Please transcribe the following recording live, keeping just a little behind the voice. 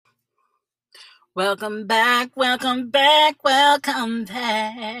Welcome back, welcome back, welcome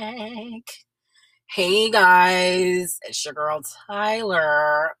back. Hey guys, it's your girl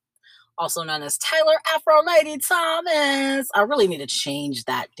Tyler, also known as Tyler Afro Lady Thomas. I really need to change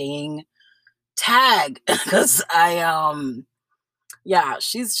that dang tag because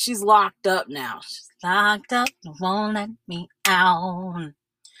she's locked up now. She's locked up, won't let me out.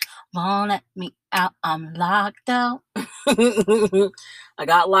 Won't let me out. I'm locked out. I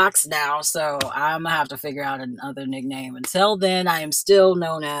got locks now, so I'm gonna have to figure out another nickname. Until then, I am still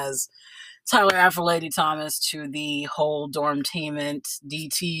known as Tyler Afro Lady Thomas to the whole Dormtainment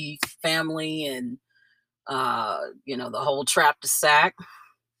DT family and the whole trap to sack.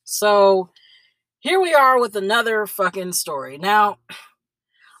 So here we are with another fucking story. Now,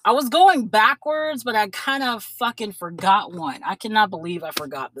 I was going backwards, but I kind of fucking forgot one. I cannot believe I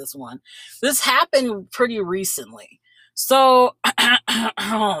forgot this one. This happened pretty recently. So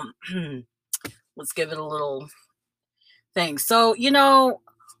let's give it a little thing. So,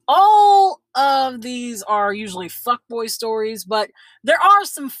 all of these are usually fuckboy stories, but there are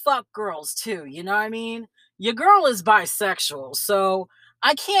some fuck girls too. You know what I mean? Your girl is bisexual, so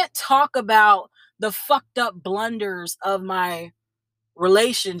I can't talk about the fucked up blunders of my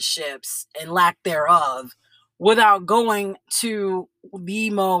relationships and lack thereof without going to the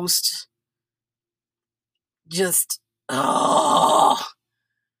most just oh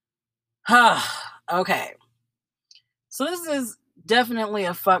okay. So this is definitely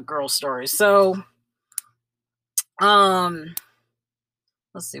a fuck girl story. So um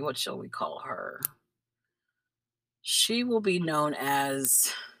let's see, what shall we call her? She will be known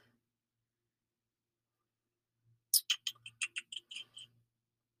as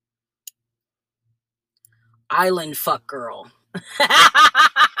Island Fuck Girl.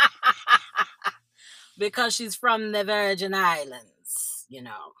 Because she's from the Virgin Islands.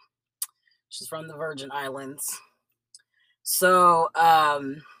 She's from the Virgin Islands. So,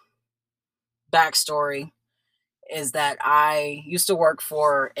 backstory is that I used to work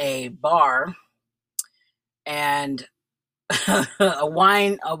for a bar and a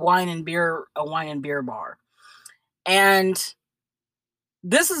wine and beer bar. And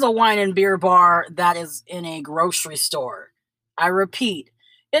this is a wine and beer bar that is in a grocery store. I repeat,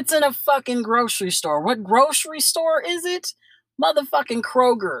 it's in a fucking grocery store. What grocery store is it? Motherfucking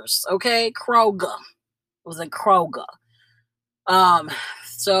Kroger's, okay? Kroger. It was in Kroger.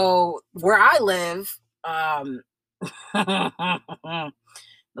 So where I live, the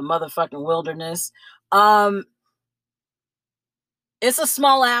motherfucking wilderness, it's a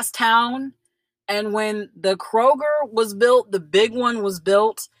small ass town. And when the Kroger was built, the big one was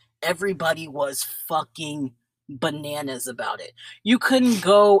built, everybody was fucking bananas about it. You couldn't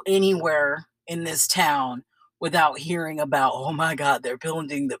go anywhere in this town without hearing about, oh my God, they're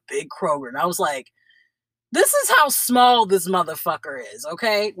building the big Kroger. And I was like, this is how small this motherfucker is,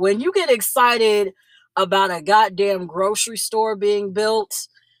 okay? When you get excited about a goddamn grocery store being built,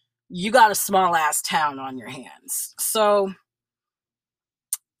 you got a small ass town on your hands. So,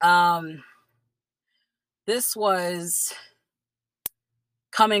 this was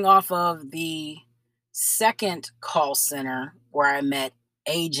coming off of the second call center where I met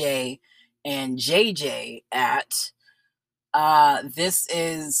AJ and JJ at. This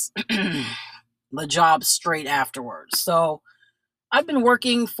is the job straight afterwards. So I've been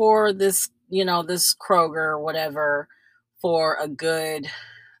working for this Kroger, whatever, for a good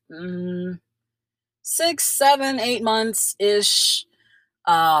 6, 7, 8 months ish.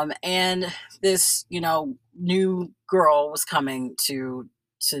 And this, new girl was coming to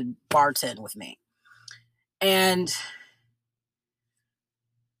bartend with me. And,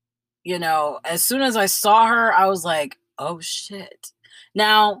 as soon as I saw her, I was like, oh shit.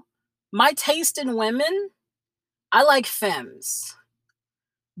 Now, my taste in women, I like femmes.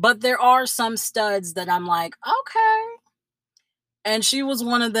 But there are some studs that I'm like, okay. And she was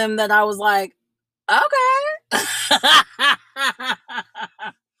one of them that I was like, okay.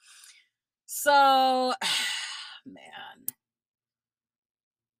 So, man.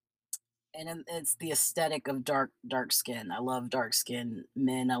 And it's the aesthetic of dark skin. I love dark skin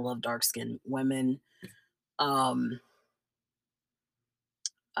men. I love dark skin women. Um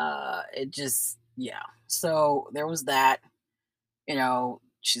it just, yeah. So there was that,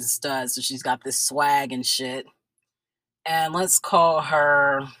 she's a stud, so she's got this swag and shit. And let's call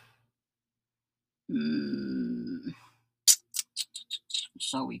her mm,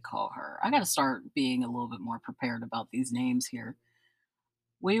 shall we call her? I gotta start being a little bit more prepared about these names here.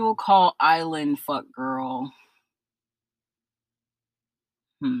 We will call Island Fuck Girl.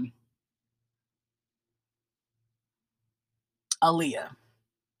 Hmm. Aaliyah.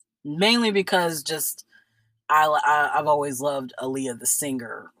 mainly because just I've always loved Aaliyah the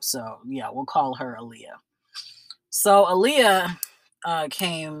singer, so yeah, we'll call her Aaliyah. So Aaliyah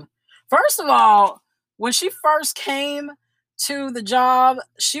came. First of all, when she first came to the job,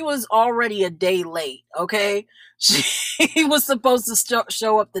 she was already a day late. Okay, she was supposed to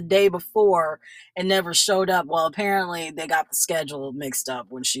show up the day before and never showed up. Well, apparently they got the schedule mixed up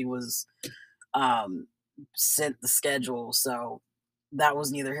when she was um, sent the schedule, so that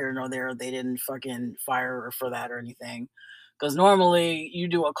was neither here nor there. They didn't fucking fire her for that or anything. Because normally you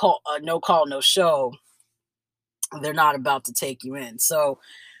do a no call, no show, they're not about to take you in. So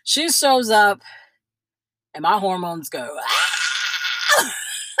she shows up and my hormones go, ah!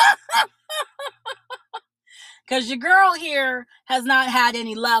 Because your girl here has not had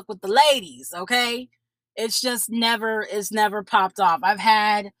any luck with the ladies, okay? It's never popped off. I've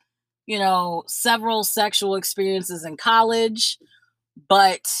had, several sexual experiences in college,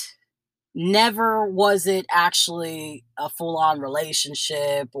 but never was it actually a full on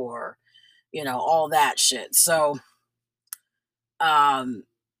relationship or, all that shit. So, um,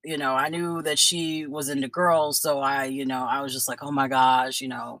 I knew that she was into girls. So I was just like, oh my gosh,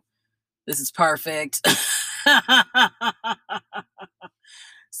 this is perfect.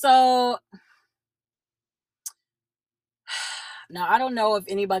 So now I don't know if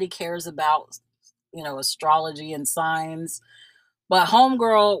anybody cares about, astrology and signs, but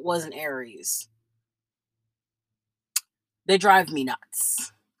Homegirl was an Aries. They drive me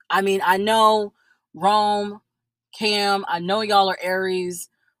nuts. I mean, I know Rome, Cam, I know y'all are Aries,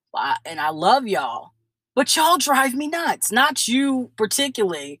 and I love y'all, but y'all drive me nuts. Not you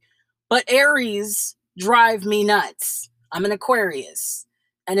particularly, but Aries drive me nuts. I'm an Aquarius,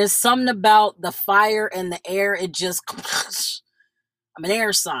 and it's something about the fire and the air. It just, I'm an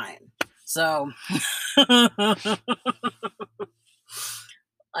air sign. So,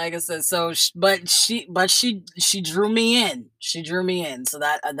 like I said, so she drew me in. She drew me in. So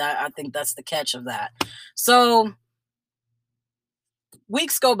that I think that's the catch of that. So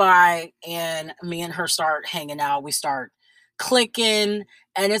weeks go by, and me and her start hanging out. We start clicking,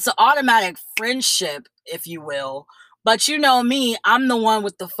 and it's an automatic friendship, if you will. But you know me, I'm the one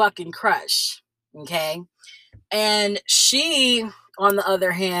with the fucking crush. Okay, and she, on the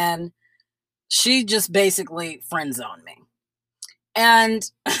other hand, she just basically friend zoned me. And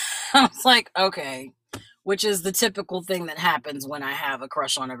I was like, okay, which is the typical thing that happens when I have a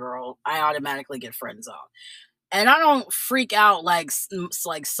crush on a girl. I automatically get friend zoned. And I don't freak out like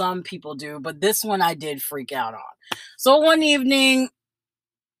some people do, but this one I did freak out on. So one evening,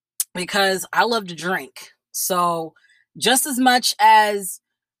 because I love to drink, so just as much as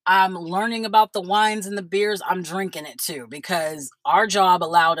I'm learning about the wines and the beers, I'm drinking it too, because our job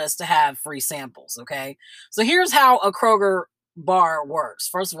allowed us to have free samples. Okay. So here's how a Kroger bar works.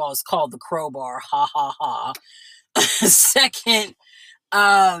 First of all, it's called the Crowbar. Ha ha ha. Second,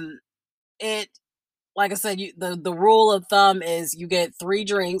 um, it, like I said, the rule of thumb is you get 3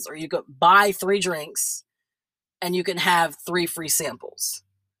 drinks, or you could buy 3 drinks and you can have 3 free samples.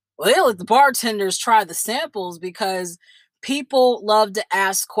 Well, they let the bartenders try the samples because people love to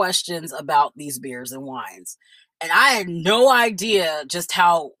ask questions about these beers and wines. And I had no idea just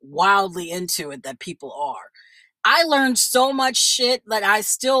how wildly into it that people are. I learned so much shit that I'm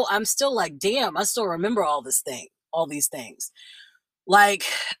still like, damn, I still remember all these things. Like,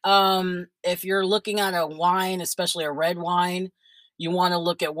 if you're looking at a wine, especially a red wine, you want to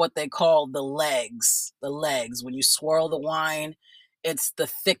look at what they call the legs. The legs. When you swirl the wine, it's the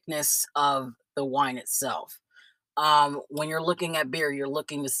thickness of the wine itself. When you're looking at beer, you're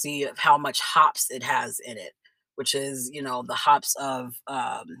looking to see how much hops it has in it, which is, the hops of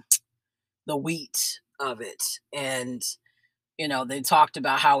the wheat of it. And, they talked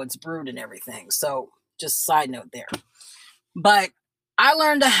about how it's brewed and everything. So just side note there. But I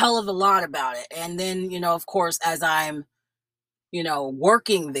learned a hell of a lot about it. And then, of course, as I'm,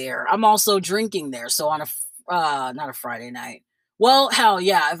 working there, I'm also drinking there. So on not a Friday night. Well, hell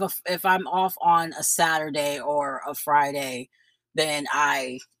yeah. If I'm off on a Saturday or a Friday, then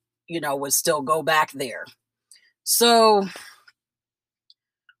I, would still go back there. So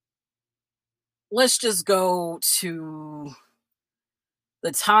let's just go to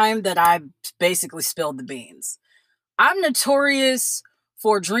the time that I basically spilled the beans. I'm notorious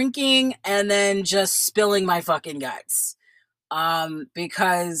for drinking and then just spilling my fucking guts.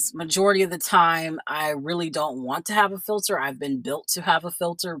 Because majority of the time I really don't want to have a filter. I've been built to have a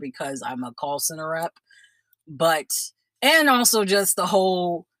filter because I'm a call center rep. But, and also just the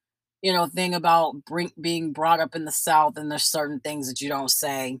whole, thing about being brought up in the South, and there's certain things that you don't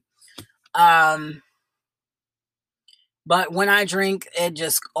say. Um, But when I drink, it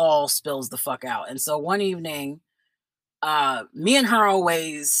just all spills the fuck out. And so one evening, me and her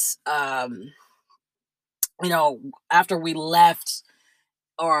always, you know, after we left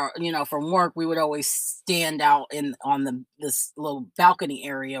or from work, we would always stand out in on the this little balcony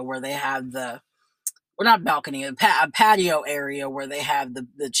area where they have the well, not balcony, a patio area where they have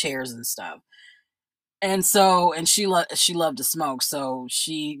the chairs and stuff. And so, and she loved to smoke, so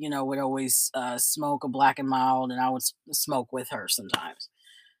she would always smoke a black and mild, and I would smoke with her sometimes.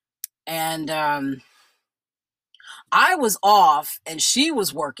 And I was off, and she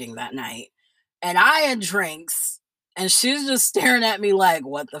was working that night, and I had drinks, and she was just staring at me like,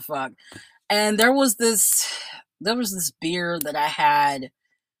 "What the fuck?" And there was this beer that I had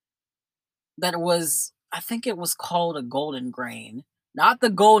that was, I think it was called a Golden Grain. Not the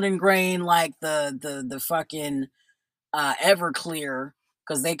Golden Grain like the fucking Everclear,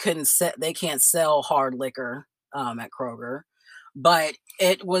 because they can't sell hard liquor at Kroger, but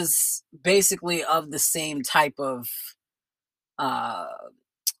it was basically of the same type of uh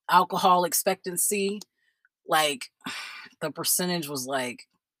alcohol expectancy. Like the percentage was like,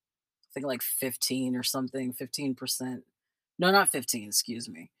 I think like 15 or something, 15%. No, not 15, excuse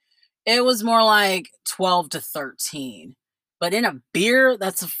me. It was more like 12 to 13. But in a beer,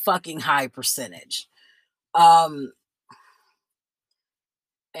 that's a fucking high percentage. Um,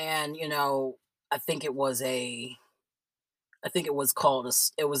 and I think it was called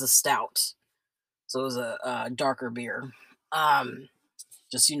it was a stout. So it was a darker beer. Um,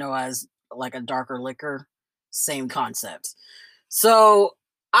 just as like a darker liquor, same concept. So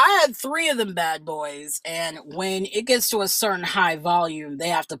I had three of them bad boys, and when it gets to a certain high volume, they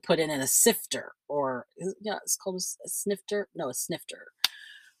have to put it in a sifter, or yeah, it's called a snifter. No, a snifter.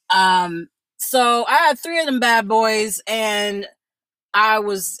 Um, so I had three of them bad boys, and I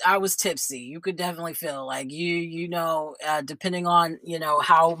was tipsy. You could definitely feel like depending on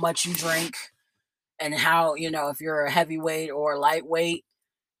how much you drink and how if you're a heavyweight or lightweight,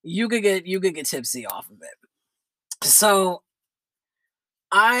 you could get tipsy off of it. So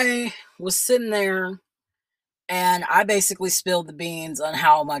I was sitting there, and I basically spilled the beans on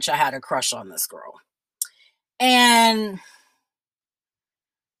how much I had a crush on this girl. And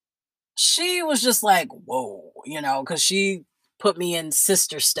she was just like, whoa, because she put me in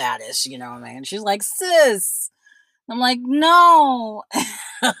sister status, what I mean? She's like, sis. I'm like, no.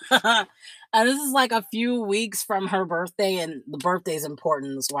 And this is like a few weeks from her birthday, and the birthday is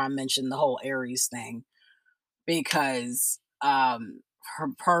important. That's why I mentioned the whole Aries thing, because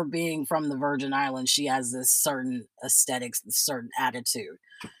her being from the Virgin Islands, she has this certain aesthetics, this certain attitude.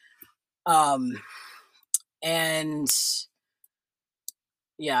 Um, and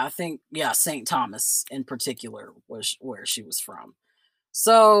yeah, I think St. Thomas in particular was where she was from.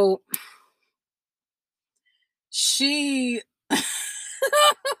 So she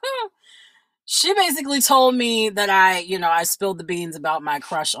she basically told me that I spilled the beans about my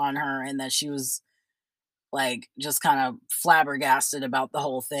crush on her, and that she was like just kind of flabbergasted about the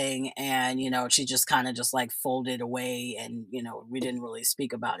whole thing, and she just kind of just like folded away, and we didn't really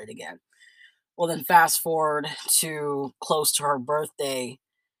speak about it again. Well, then fast forward to close to her birthday.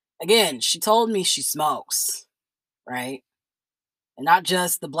 Again, she told me she smokes, right? And not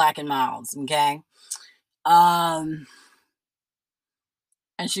just the black and milds, okay? Um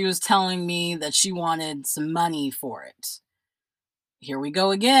and she was telling me that she wanted some money for it. Here we go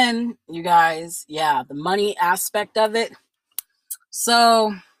again, you guys. Yeah, the money aspect of it.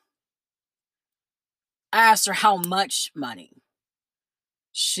 So I asked her how much money.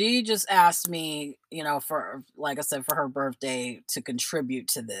 She just asked me, for, like I said, for her birthday, to contribute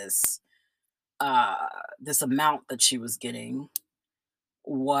to uh this amount that she was getting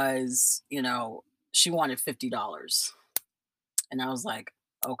was, she wanted $50. And I was like,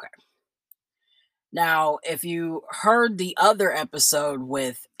 okay. Now, if you heard the other episode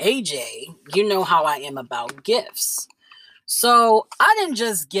with AJ, you know how I am about gifts. So I didn't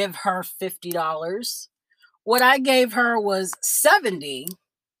just give her $50. What I gave her was 70,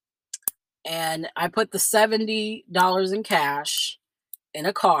 and I put the $70 in cash in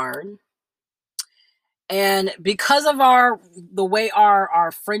a card. And because of the way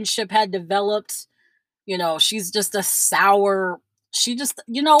our friendship had developed, she's just a sour, she just,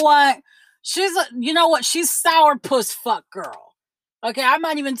 she's sour puss fuck girl. Okay, I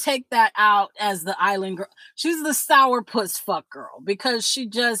might even take that out as the island girl. She's the sour puss fuck girl, because she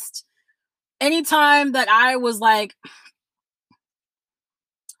just, anytime that I was like,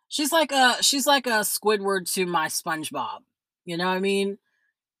 she's like a Squidward to my SpongeBob. You know what I mean?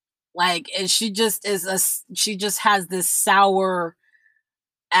 Like, and she just has this sour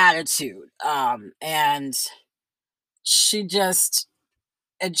attitude. And she just,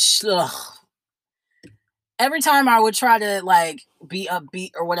 every time I would try to like be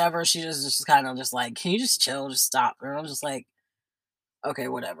upbeat or whatever, she just kind of just like, can you just chill, just stop? And I was just like, okay,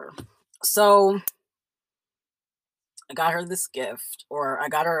 whatever. So I got her this gift, or I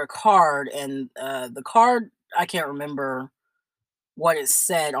got her a card, and the card, I can't remember what it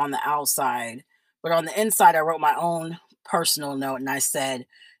said on the outside, but on the inside, I wrote my own personal note, and I said,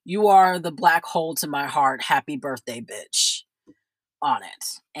 "You are the black hole to my heart. Happy birthday, bitch," on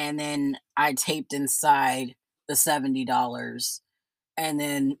it. And then I taped inside the $70. And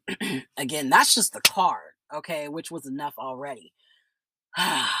then again, that's just the card, okay, which was enough already.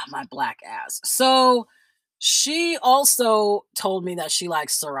 My black ass. So she also told me that she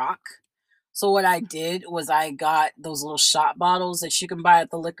likes Ciroc. So what I did was I got those little shot bottles that you can buy at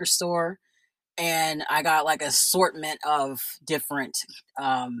the liquor store, and I got like assortment of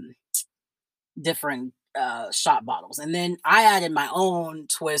um different shot bottles. And then I added my own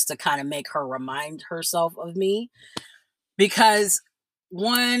twist to kind of make her remind herself of me, because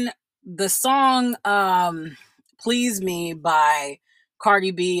one, the song Please Me by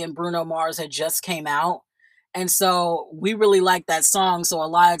Cardi B and Bruno Mars had just came out, and so we really liked that song. So a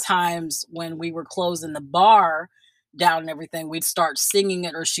lot of times when we were closing the bar down and everything, we'd start singing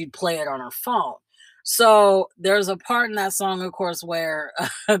it, or she'd play it on her phone. So there's a part in that song, of course, where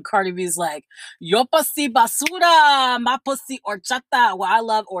Cardi B's like, "Yo pussy basura, my pussy horchata." Well, I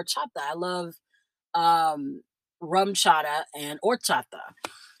love horchata. I love um, rum chata and horchata.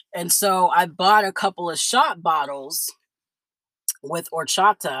 And so I bought a couple of shot bottles with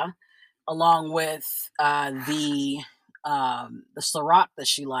horchata, along with the Ciroc that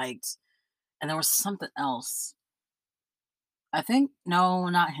she liked, and there was something else. I think, no,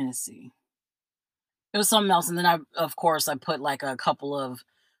 not Hennessy. It was something else, and then of course, I put like a couple of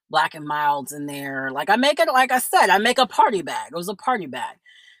Black and Milds in there. Like I make it, like I said, I make a party bag. It was a party bag.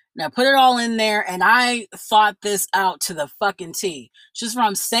 Now put it all in there, and I thought this out to the fucking T. She's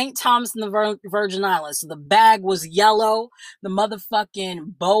from St. Thomas in the Virgin Islands, so the bag was yellow. The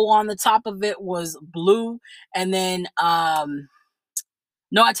motherfucking bow on the top of it was blue, and then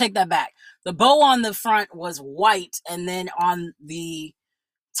no, I take that back. The bow on the front was white, and then on the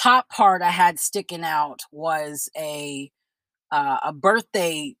top part I had sticking out was a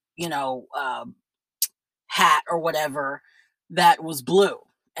birthday, hat or whatever, that was blue.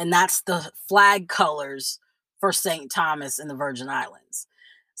 And that's the flag colors for St. Thomas in the Virgin Islands.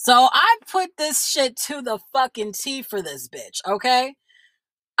 So I put this shit to the fucking T for this bitch, okay?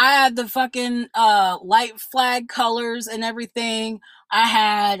 I had the fucking light flag colors and everything. I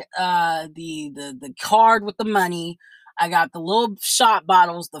had the card with the money. I got the little shot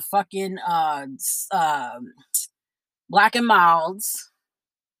bottles, the fucking Black and Milds.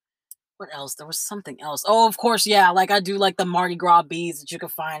 What else? There was something else. Oh, of course, yeah. Like I do like the Mardi Gras beads that you can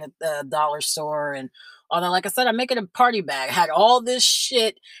find at the dollar store and all that. Like I said, I make it a party bag. I had all this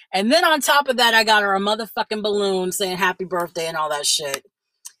shit. And then on top of that, I got her a motherfucking balloon saying happy birthday and all that shit.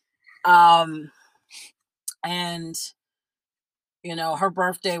 Um and her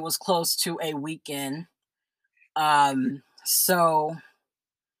birthday was close to a weekend. So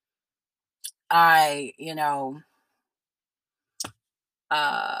I,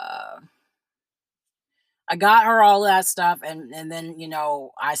 uh I got her all that stuff, and then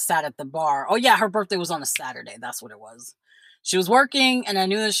I sat at the bar. Oh yeah, her birthday was on a Saturday. That's what it was. She was working, and I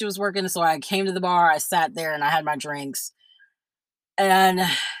knew that she was working, so I came to the bar. I sat there, and I had my drinks. And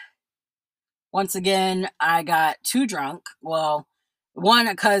once again, I got too drunk. Well, one,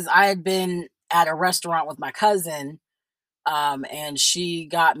 because I had been at a restaurant with my cousin, and she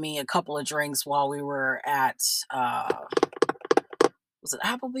got me a couple of drinks while we were at was it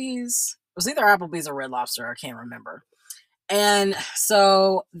Applebee's? It was either Applebee's or Red Lobster. I can't remember. And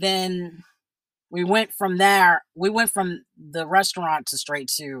so then we went from there. We went from the restaurant to straight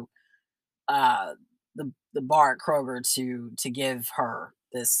to uh, the bar at Kroger to give her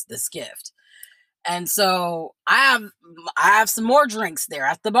this gift. And so I have some more drinks there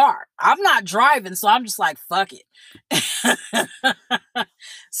at the bar. I'm not driving, so I'm just like fuck it.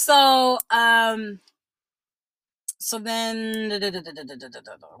 So so then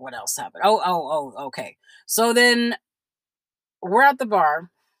what else happened? Okay. So then we're at the bar.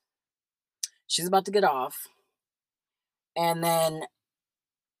 She's about to get off. And then,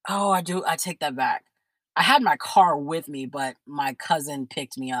 I take that back. I had my car with me, but my cousin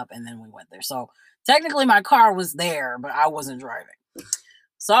picked me up and then we went there. So technically my car was there, but I wasn't driving.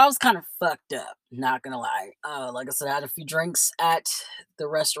 So I was kind of fucked up, not gonna lie. Like I said, I had a few drinks at the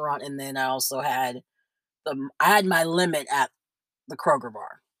restaurant, and then I also had I had my limit at the Kroger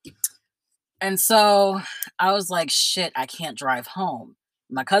bar. And so I was like, shit, I can't drive home.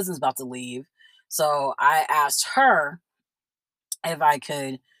 My cousin's about to leave. So I asked her if I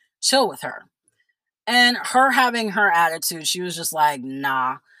could chill with her. And her having her attitude, she was just like,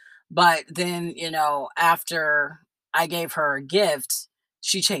 nah. But then, after I gave her a gift,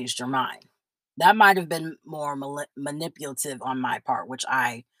 she changed her mind. That might have been more manipulative on my part, which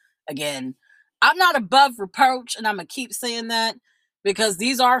again, I'm not above reproach, and I'm going to keep saying that because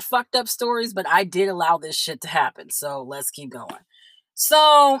these are fucked up stories, but I did allow this shit to happen. So let's keep going.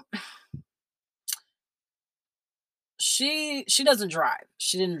 So she doesn't drive.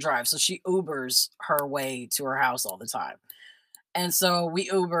 She didn't drive. So she Ubers her way to her house all the time. And so we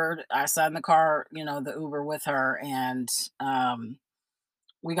Ubered. I sat in the car, the Uber with her, and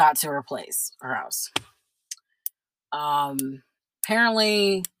we got to her place, her house.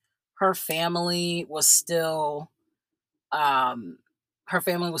 Apparently, her family was still, um,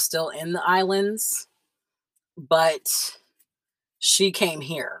 in the islands, but she came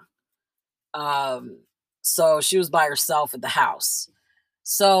here. Um, so she was by herself at the house.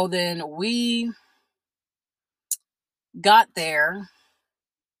 So then we got there.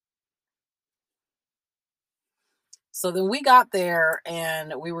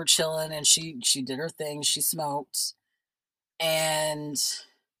 And we were chilling, and she did her thing. She smoked, and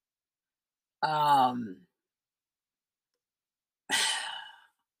um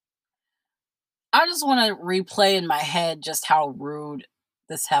I just want to replay in my head just how rude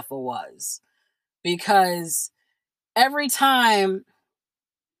this heifer was, because every time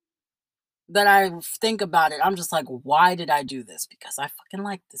that I think about it, I'm just like, why did I do this? Because I fucking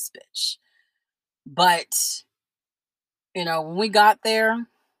like this bitch. But when we got there,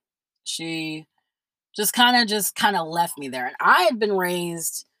 she just kind of left me there. And I had been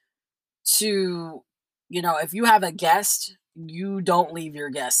raised to, if you have a guest, you don't leave your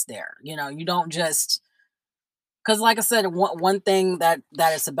guest there. You don't just, because like I said, one thing that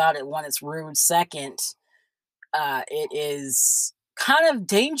is about it, one, it's rude. Second, it is kind of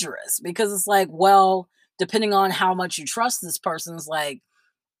dangerous because it's like, well, depending on how much you trust this person, is like,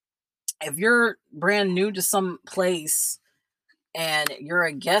 if you're brand new to some place and you're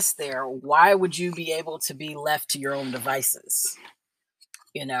a guest there, why would you be able to be left to your own devices?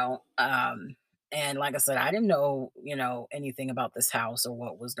 you know and like I said, I didn't know anything about this house or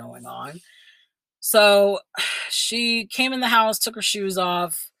what was going on. So she came in the house, took her shoes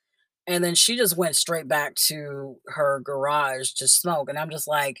off, and then she just went straight back to her garage to smoke, and I'm just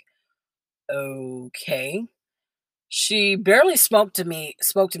like, okay. She barely spoke to me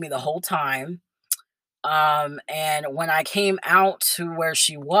the whole time. And when I came out to where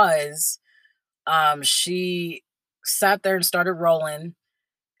she was, she sat there and started rolling.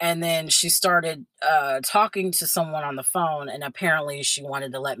 And then she started talking to someone on the phone, and apparently she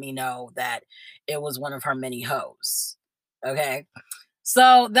wanted to let me know that it was one of her mini hoes. Okay.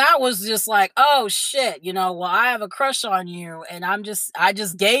 So that was just like, oh shit, well, I have a crush on you, and I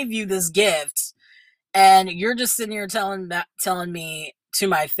just gave you this gift, and you're just sitting here telling me to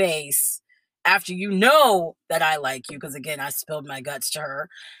my face, after you know that I like you, because again, I spilled my guts to her,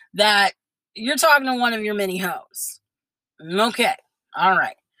 that you're talking to one of your mini hoes. Okay. All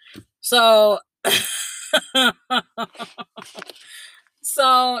right. So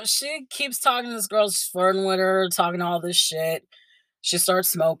so she keeps talking to this girl, she's flirting with her, talking all this shit. She starts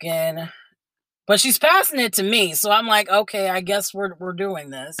smoking, but she's passing it to me. So I'm like, okay, I guess we're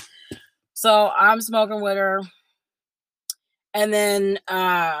doing this. So I'm smoking with her. And then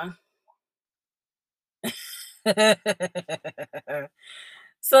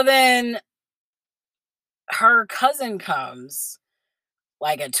so then her cousin comes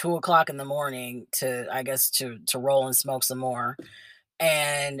like at 2 o'clock in the morning to, I guess, to roll and smoke some more.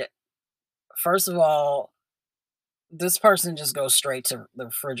 And first of all, this person just goes straight to the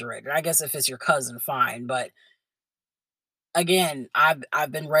refrigerator. I guess if it's your cousin, fine. But again,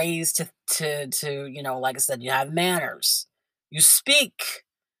 I've been raised to like I said, you have manners. You speak,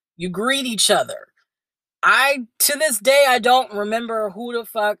 you greet each other. I to this day I don't remember who the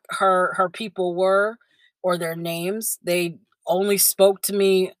fuck her people were or their names. They only spoke to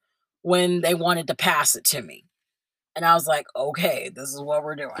me when they wanted to pass it to me. And I was like, okay, this is what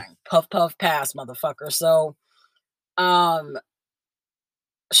we're doing. Puff puff pass, motherfucker. So um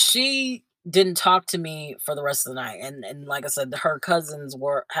she didn't talk to me for the rest of the night. And like I said, her cousins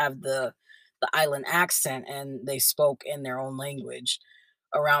have the island accent, and they spoke in their own language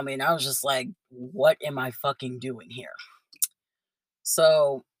around me, and I was just like, what am I fucking doing here?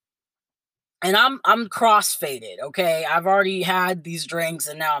 So, and I'm crossfaded, okay? I've already had these drinks,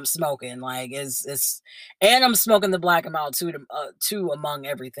 and now I'm smoking. Like, it's and I'm smoking the black and mild too, among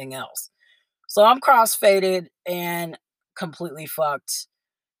everything else. So I'm crossfaded and completely fucked,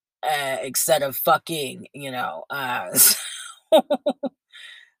 instead of fucking,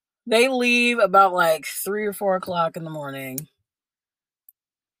 they leave about like 3 or 4 o'clock in the morning.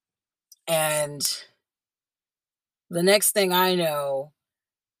 And the next thing I know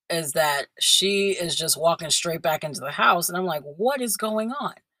is that she is just walking straight back into the house. And I'm like, what is going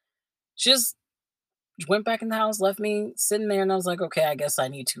on? She just went back in the house, left me sitting there. And I was like, okay, I guess I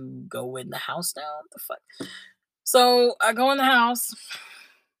need to go in the house now. What the fuck? So I go in the house.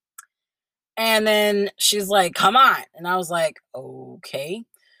 And then she's like, come on. And I was like, okay.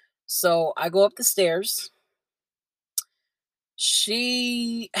 So I go up the stairs.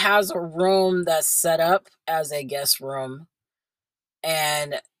 She has a room that's set up as a guest room.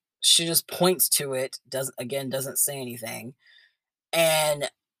 And she just points to it, doesn't say anything.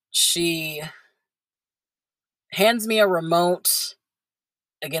 And she hands me a remote.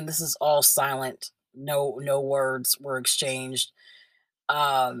 Again, this is all silent. No words were exchanged.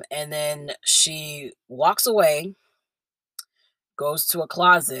 And then she walks away, goes to a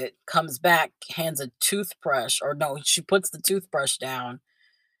closet, comes back, hands a toothbrush, or no, she puts the toothbrush down,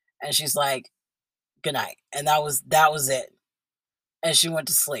 and she's like, "Good night." And that was it. And she went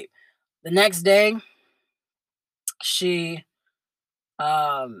to sleep. The next day, she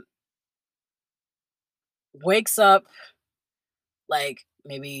um wakes up like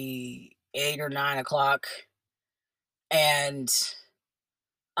maybe 8 or 9 o'clock, and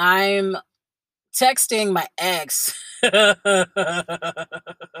I'm texting my ex.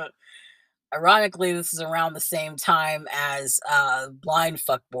 Ironically, this is around the same time as Blind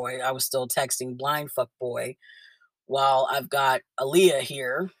Fuck Boy. I was still texting Blind Fuck Boy while I've got Aaliyah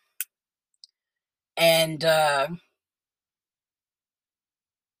here. And because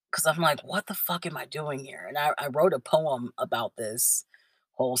I'm like, what the fuck am I doing here? And I wrote a poem about this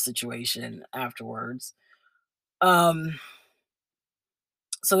whole situation afterwards. Um,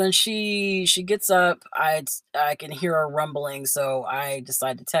 so then she gets up. I can hear her rumbling, so I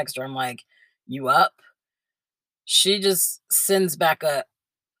decide to text her. I'm like, "You up?" She just sends back a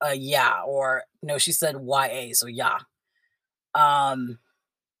yeah, or no, she said YA, so yeah. Um,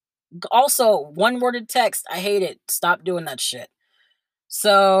 Also one worded text. I hate it. Stop doing that shit.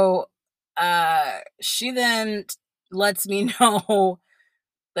 So she then lets me know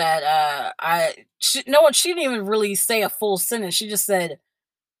that no what, she didn't even really say a full sentence. She just said,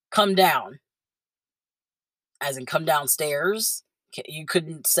 "Come down," as in come downstairs. You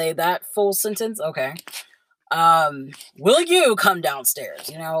couldn't say that full sentence? Okay. Will you come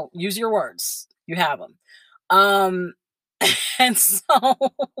downstairs? Use your words. You have them. Um, and so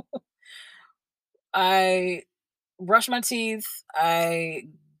I brush my teeth. I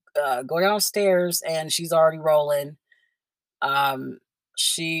go downstairs, and she's already rolling. Um,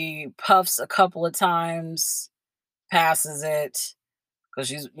 she puffs a couple of times, passes it, because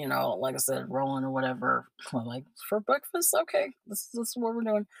she's, like I said, rolling or whatever. I'm like, for breakfast? Okay, this is what we're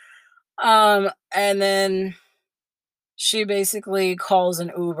doing. And then she basically calls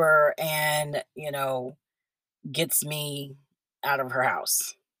an Uber and, gets me out of her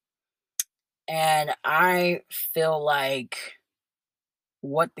house. And I feel like,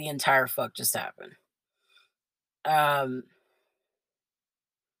 what the entire fuck just happened? Um,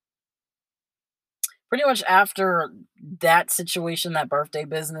 Pretty much after that situation, that birthday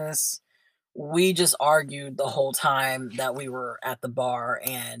business, we just argued the whole time that we were at the bar,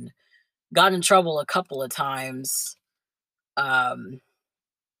 and got in trouble a couple of times, um,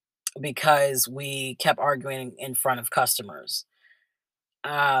 because we kept arguing in front of customers.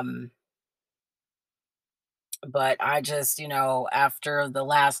 Um, but I just, after the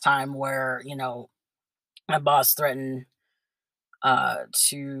last time where, my boss threatened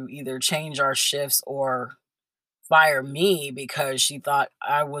to either change our shifts or fire me because she thought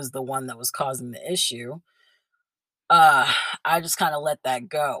I was the one that was causing the issue, uh, I just kind of let that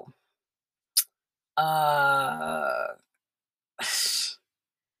go. Uh,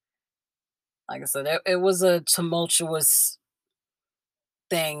 like I said, it was a tumultuous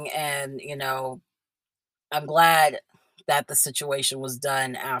thing, and I'm glad that the situation was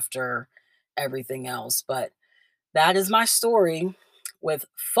done after everything else. But that is my story with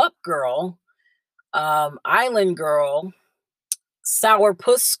Fuck Girl, Island Girl, Sour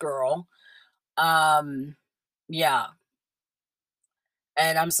Puss Girl. Yeah.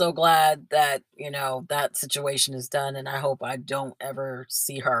 And I'm so glad that, that situation is done. And I hope I don't ever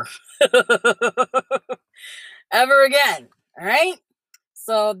see her ever again. All right.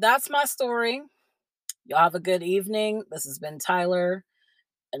 So that's my story. Y'all have a good evening. This has been Tyler.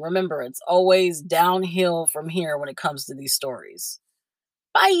 And remember, it's always downhill from here when it comes to these stories.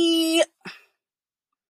 Bye.